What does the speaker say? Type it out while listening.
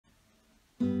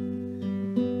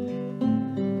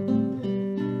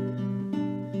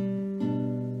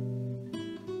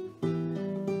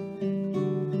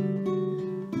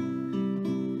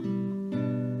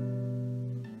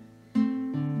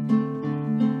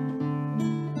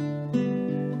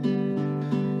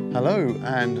Hello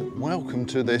and welcome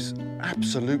to this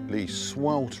absolutely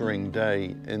sweltering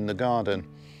day in the garden.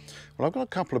 Well, I've got a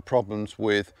couple of problems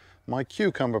with my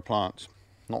cucumber plants.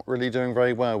 Not really doing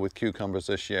very well with cucumbers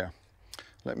this year.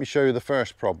 Let me show you the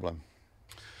first problem.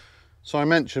 So I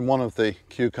mentioned one of the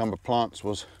cucumber plants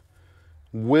was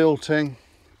wilting.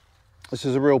 This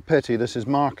is a real pity. This is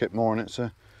market more, and it's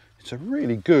a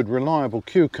really good, reliable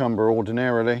cucumber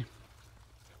ordinarily.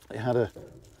 It had a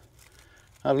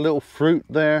little fruit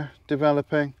there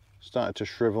developing, started to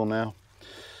shrivel now.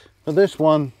 But this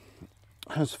one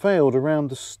has failed around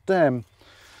the stem.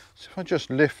 So if I just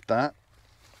lift that,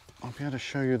 I'll be able to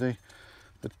show you the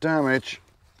damage.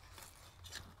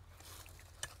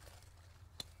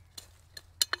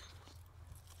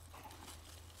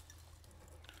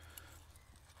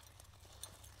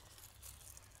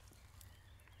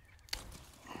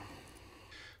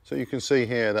 So you can see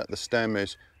here that the stem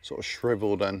is sort of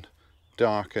shriveled and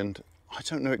darkened. I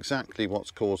don't know exactly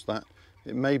what's caused that.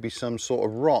 It may be some sort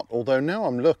of rot, although now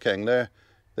I'm looking, there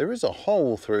is a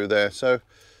hole through there, so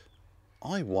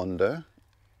I wonder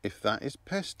if that is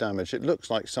pest damage. It looks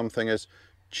like something has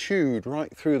chewed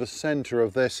right through the center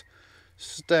of this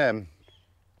stem.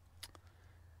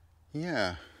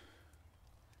 Yeah,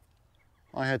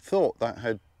 I had thought that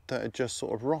had just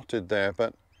sort of rotted there,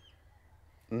 but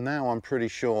now I'm pretty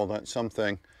sure that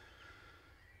something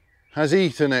has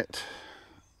eaten it,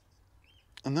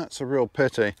 and that's a real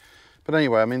pity. But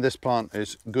anyway, I mean, this plant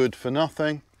is good for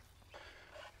nothing.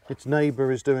 Its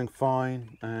neighbour is doing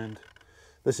fine, and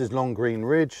this is Long Green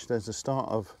Ridge. There's the start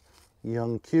of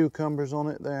young cucumbers on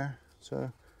it there,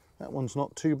 so that one's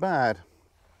not too bad.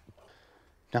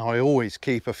 Now, I always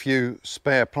keep a few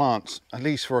spare plants, at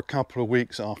least for a couple of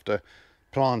weeks after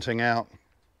planting out.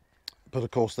 But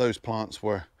of course, those plants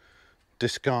were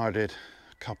discarded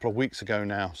a couple of weeks ago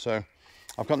now, so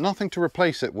I've got nothing to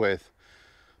replace it with.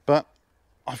 But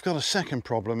I've got a second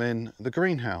problem in the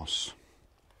greenhouse.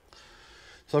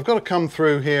 So I've got to come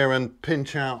through here and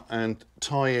pinch out and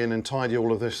tie in and tidy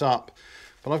all of this up.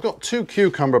 But I've got two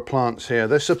cucumber plants here.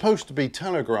 They're supposed to be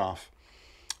telegraph.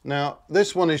 Now,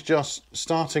 this one is just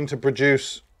starting to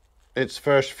produce its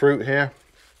first fruit here.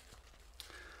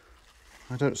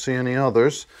 I don't see any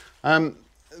others.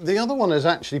 The other one has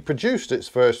actually produced its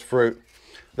first fruit.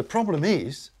 The problem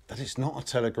is that it's not a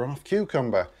telegraph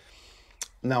cucumber.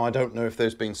 Now, I don't know if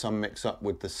there's been some mix up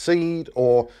with the seed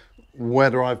or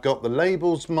whether I've got the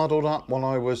labels muddled up while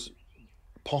I was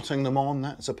potting them on.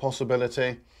 That's a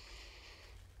possibility.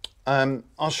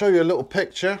 I'll show you a little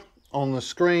picture on the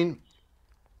screen,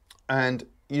 and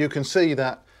you can see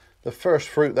that the first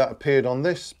fruit that appeared on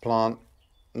this plant,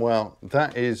 well,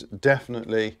 that is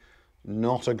definitely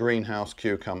not a greenhouse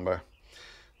cucumber.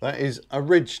 That is a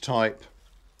ridge type.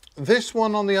 This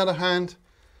one, on the other hand,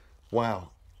 wow,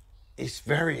 it's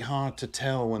very hard to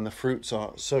tell when the fruits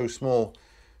are so small.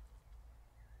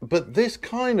 But this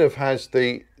kind of has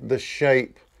the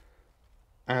shape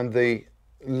and the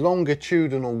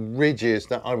longitudinal ridges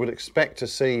that I would expect to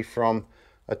see from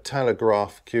a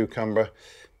telegraph cucumber.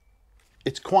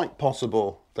 It's quite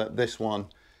possible that this one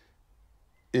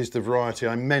is the variety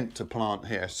I meant to plant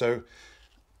here. So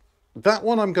that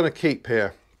one I'm going to keep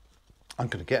here. I'm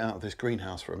going to get out of this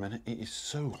greenhouse for a minute. It is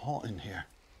so hot in here.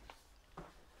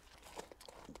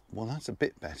 Well, that's a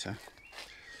bit better.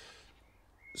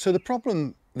 So the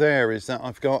problem there is that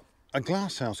I've got a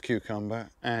glasshouse cucumber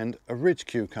and a ridge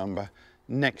cucumber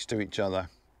next to each other,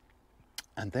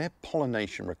 and their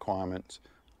pollination requirements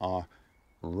are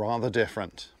rather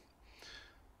different.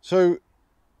 So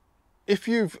if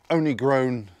you've only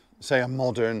grown, say, a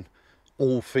modern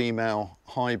all-female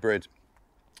hybrid,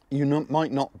 you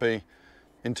might not be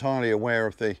entirely aware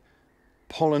of the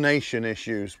pollination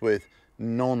issues with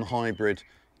non-hybrid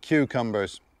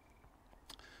cucumbers.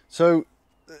 So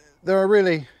there are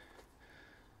really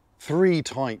three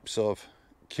types of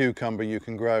cucumber you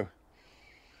can grow.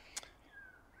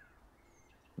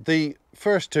 The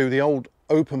first two, the old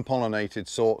open pollinated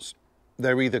sorts,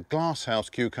 they're either glasshouse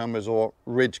cucumbers or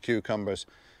ridge cucumbers.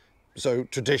 So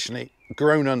traditionally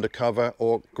grown under cover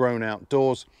or grown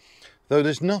outdoors, though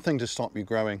there's nothing to stop you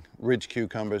growing ridge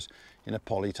cucumbers in a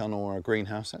polytunnel or a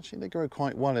greenhouse. Actually, they grow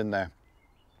quite well in there.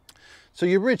 So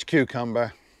your ridge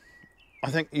cucumber,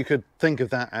 I think you could think of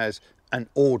that as an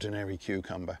ordinary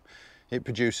cucumber. It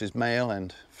produces male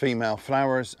and female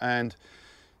flowers, and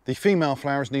the female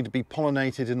flowers need to be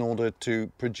pollinated in order to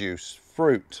produce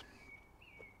fruit.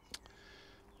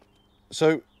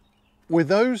 So with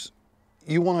those,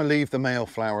 you want to leave the male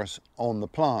flowers on the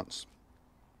plants.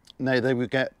 Now, they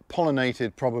would get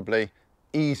pollinated probably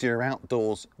easier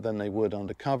outdoors than they would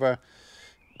under cover.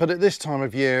 But at this time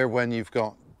of year, when you've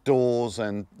got doors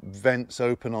and vents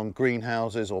open on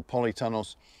greenhouses or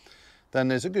polytunnels, then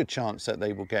there's a good chance that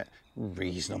they will get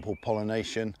reasonable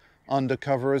pollination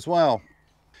undercover as well.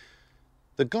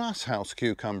 The glasshouse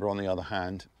cucumber, on the other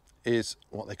hand, is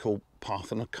what they call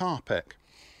parthenocarpic.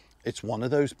 It's one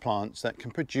of those plants that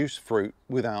can produce fruit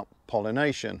without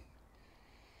pollination.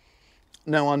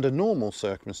 Now, under normal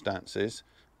circumstances,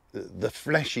 the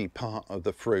fleshy part of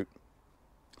the fruit,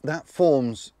 that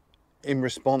forms in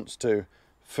response to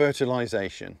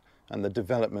fertilization and the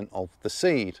development of the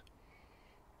seed.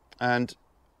 And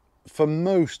for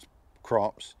most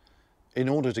crops, in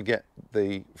order to get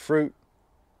the fruit,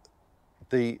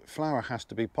 the flower has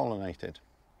to be pollinated.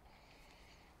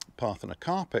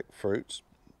 Parthenocarpic fruits,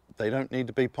 they don't need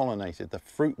to be pollinated. The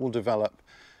fruit will develop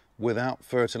without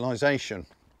fertilization.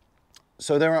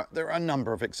 So there are a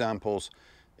number of examples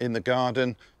in the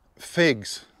garden.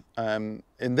 Figs in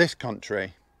this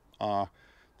country are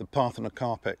the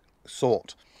parthenocarpic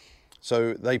sort.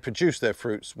 So they produce their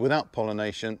fruits without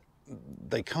pollination.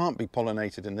 They can't be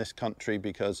pollinated in this country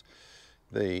because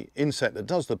the insect that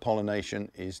does the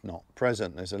pollination is not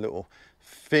present. There's a little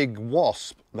fig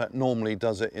wasp that normally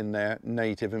does it in their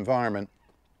native environment.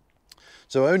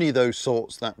 So only those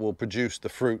sorts that will produce the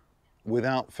fruit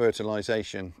without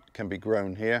fertilization can be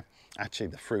grown here. Actually,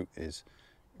 the fruit is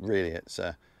really, it's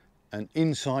an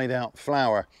inside out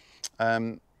flower.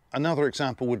 Another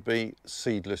example would be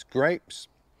seedless grapes.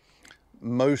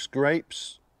 Most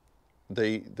grapes,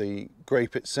 the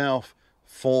grape itself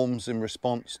forms in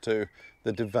response to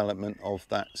the development of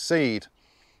that seed.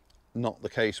 Not the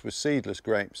case with seedless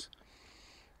grapes.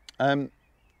 And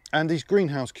these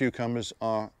greenhouse cucumbers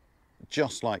are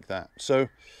just like that. So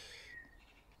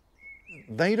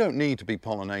they don't need to be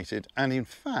pollinated, and in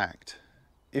fact,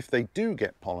 if they do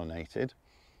get pollinated,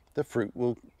 the fruit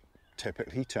will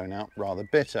typically turn out rather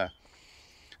bitter.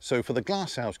 So for the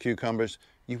glasshouse cucumbers,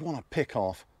 you want to pick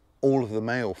off all of the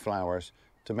male flowers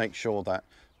to make sure that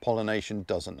pollination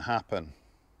doesn't happen.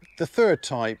 The third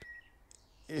type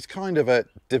is kind of a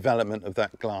development of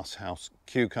that glasshouse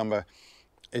cucumber.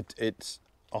 It's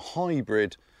a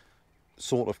hybrid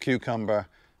sort of cucumber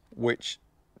which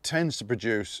tends to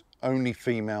produce only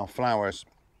female flowers.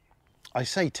 I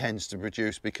say tends to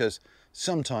produce because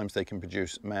sometimes they can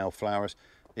produce male flowers.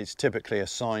 It's typically a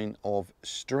sign of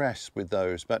stress with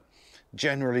those, but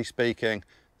generally speaking,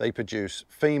 they produce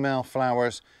female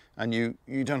flowers, and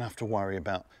you don't have to worry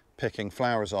about picking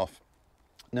flowers off.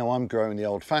 Now, I'm growing the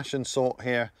old-fashioned sort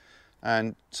here,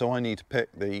 and so I need to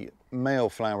pick the male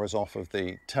flowers off of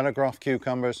the telegraph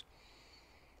cucumbers,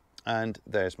 and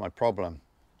there's my problem.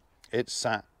 It's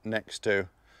sat next to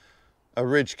a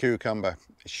ridge cucumber.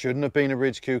 It shouldn't have been a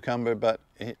ridge cucumber, but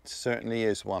it certainly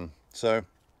is one. So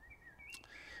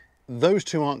those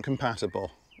two aren't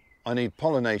compatible. I need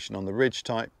pollination on the ridge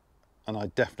type, and I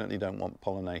definitely don't want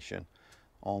pollination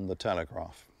on the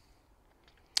telegraph.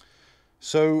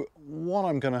 So what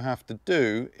I'm going to have to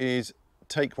do is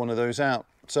take one of those out.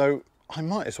 So I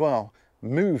might as well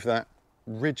move that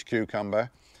ridge cucumber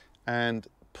and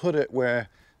put it where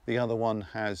the other one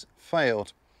has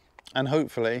failed, and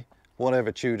hopefully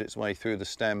whatever chewed its way through the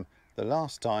stem the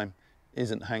last time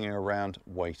isn't hanging around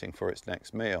waiting for its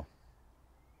next meal.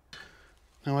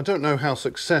 Now, I don't know how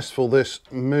successful this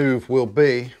move will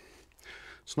be.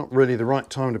 It's not really the right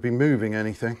time to be moving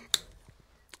anything.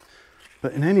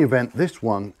 But in any event, this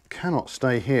one cannot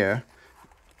stay here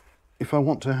if I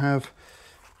want to have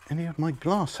any of my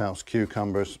glasshouse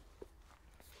cucumbers.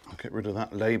 I'll get rid of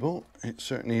that label. It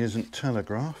certainly isn't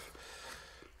telegraph.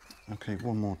 Okay,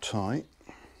 one more tie.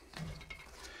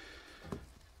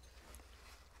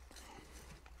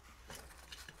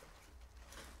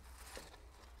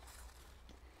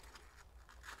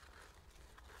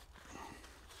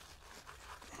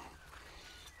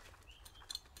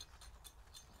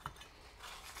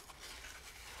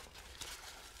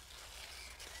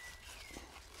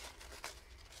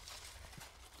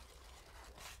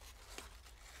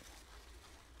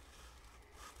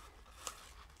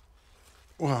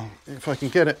 Well, if I can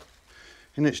get it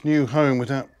in its new home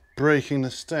without breaking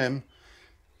the stem,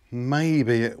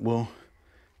 maybe it will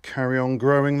carry on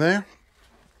growing there.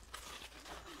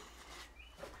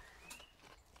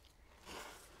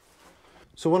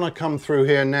 So when I come through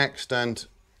here next and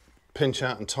pinch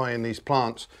out and tie in these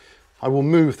plants, I will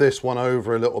move this one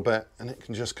over a little bit and it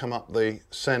can just come up the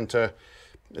center.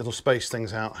 It'll space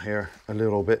things out here a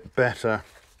little bit better.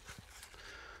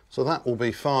 So that will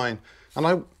be fine.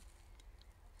 And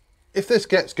if this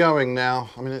gets going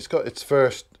now, I mean, it's got its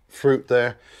first fruit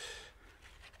there.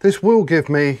 This will give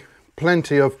me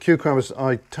plenty of cucumbers.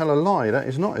 I tell a lie, that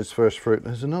is not its first fruit.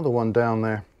 There's another one down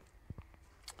there.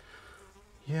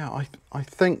 Yeah, I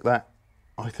think that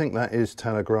is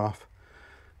telegraph.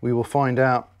 We will find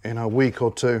out in a week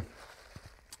or two.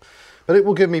 But it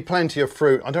will give me plenty of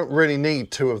fruit. I don't really need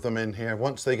 2 of them in here.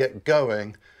 Once they get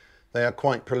going, they are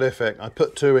quite prolific. I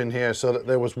put 2 in here so that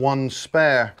there was 1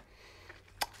 spare.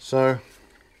 So,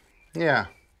 yeah,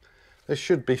 this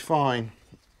should be fine.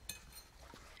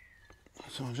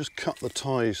 So I'll just cut the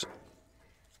ties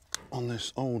on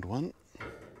this old one.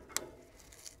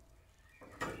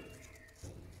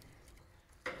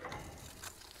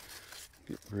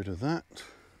 Get rid of that.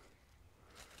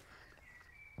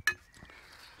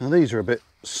 Now these are a bit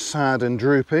sad and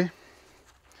droopy.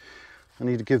 I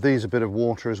need to give these a bit of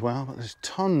water as well, but there's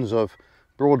tons of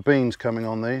broad beans coming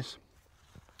on these.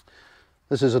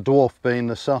 This is a dwarf bean,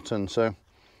 the Sutton, so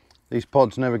these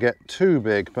pods never get too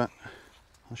big, but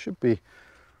I should be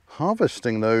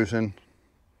harvesting those in,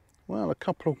 well, a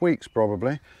couple of weeks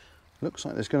probably. Looks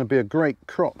like there's going to be a great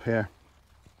crop here.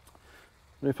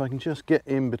 But if I can just get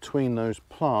in between those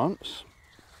plants,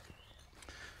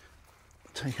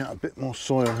 take out a bit more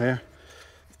soil here.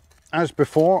 As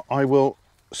before, I will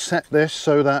set this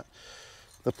so that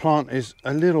the plant is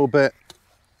a little bit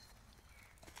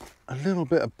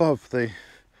above the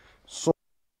soil.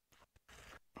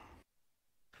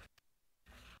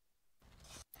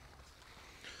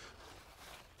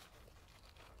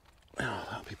 Oh,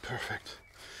 that'll be perfect.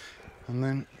 And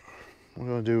then what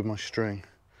do I do with my string?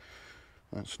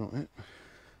 That's not it.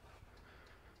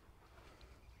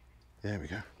 There we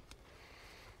go.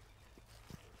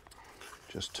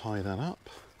 Just tie that up.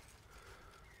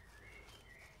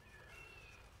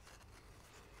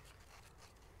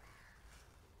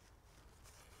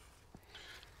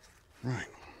 Right.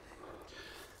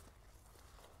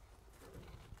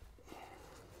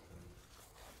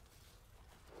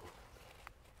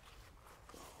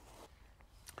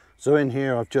 So in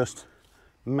here I've just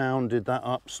mounded that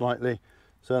up slightly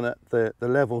so that the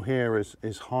level here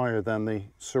is higher than the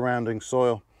surrounding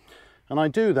soil. And I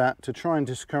do that to try and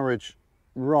discourage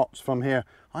rots from here.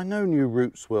 I know new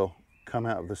roots will come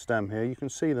out of the stem here. You can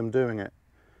see them doing it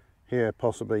here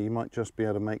possibly. You might just be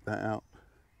able to make that out.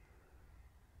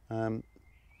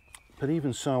 But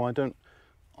even so, I don't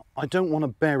want to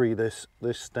bury this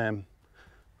stem.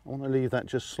 I want to leave that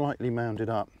just slightly mounded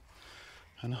up,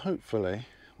 and hopefully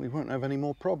we won't have any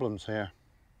more problems here.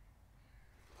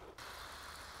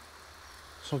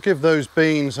 So I'll give those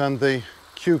beans and the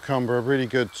cucumber a really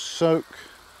good soak.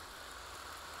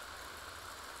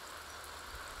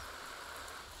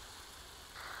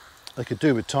 They could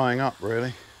do with tying up,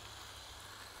 really.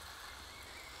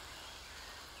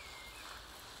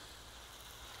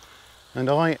 And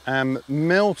I am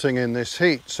melting in this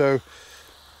heat, so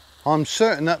I'm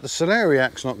certain that the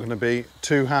celeriac's not going to be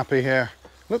too happy here.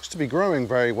 Looks to be growing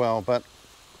very well, but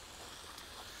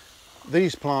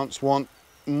these plants want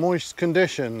moist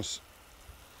conditions.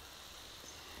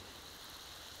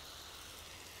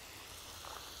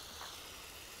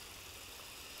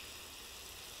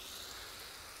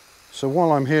 So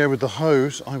while I'm here with the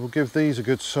hose, I will give these a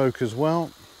good soak as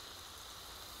well.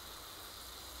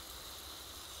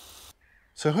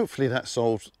 So hopefully that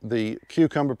solves the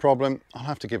cucumber problem. I'll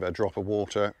have to give it a drop of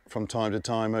water from time to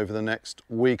time over the next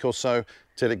week or so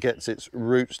till it gets its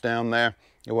roots down there.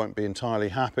 It won't be entirely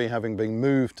happy having been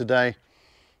moved today.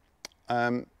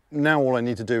 Now all I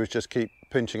need to do is just keep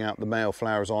pinching out the male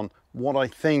flowers on what I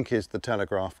think is the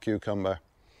telegraph cucumber.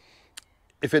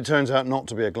 If it turns out not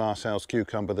to be a glasshouse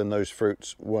cucumber, then those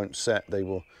fruits won't set. They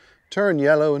will turn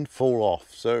yellow and fall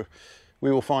off. So we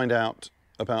will find out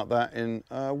about that in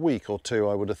a week or two,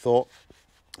 I would have thought.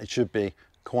 It should be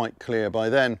quite clear by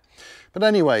then. But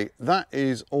anyway, that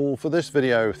is all for this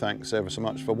video. Thanks ever so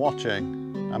much for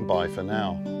watching, and bye for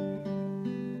now.